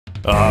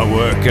I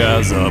work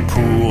as a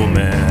pool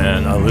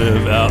man. I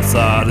live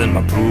outside in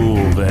my pool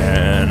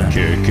van,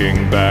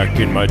 kicking back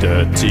in my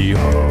dirty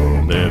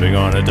home, living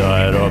on a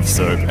diet of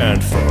soap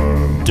and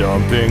foam,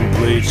 dumping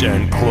bleach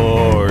and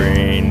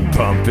chlorine,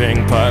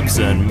 pumping pipes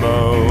and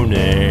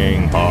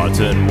moaning. Hot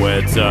and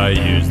wet, I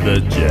use the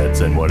jets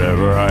and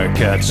whatever I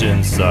catch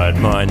inside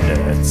my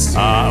nets.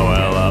 I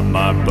oil up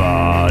my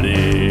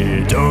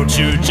body, don't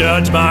you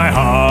judge my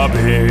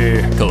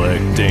hobby.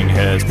 Collecting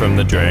hairs from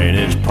the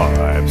drainage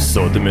pipes,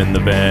 sort them in the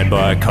van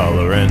by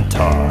color and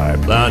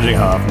type. Lounging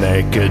half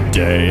naked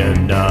day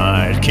and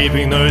night,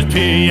 keeping those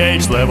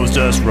pH levels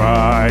just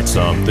right.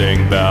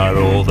 Something about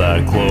all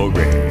that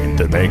chlorine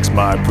that makes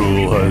my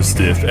pool hose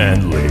stiff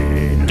and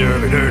lean.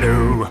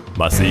 Doobededoo.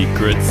 My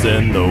secret's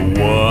in the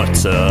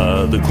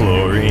water, the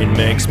chlorine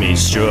makes me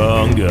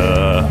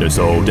stronger. No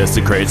soul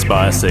desecrates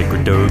my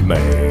sacred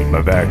domain,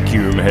 my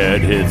vacuum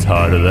head hits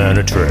harder than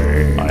a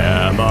train. I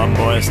am a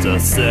moist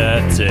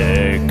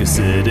ascetic,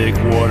 acidic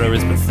water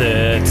is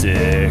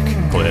pathetic.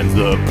 Cleanse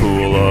the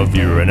pool of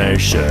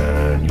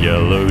urination,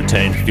 yellow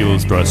taint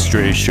fuels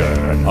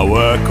frustration. I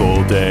work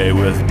all day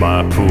with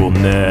my pool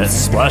nets,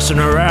 splashing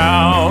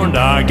around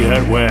I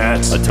get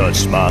wet. I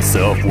touched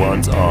myself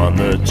once on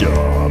the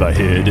job, I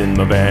hid in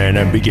my van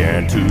and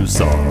began to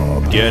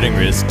sob. Getting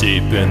wrist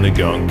deep in the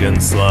gunk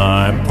and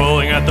slime,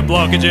 pulling at the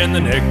blockage in the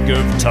nick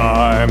of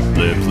time.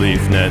 Lip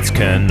leaf nets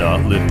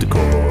cannot lift a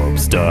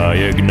corpse,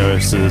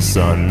 diagnosis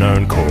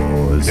unknown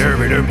cause.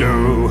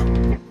 Doobededoo.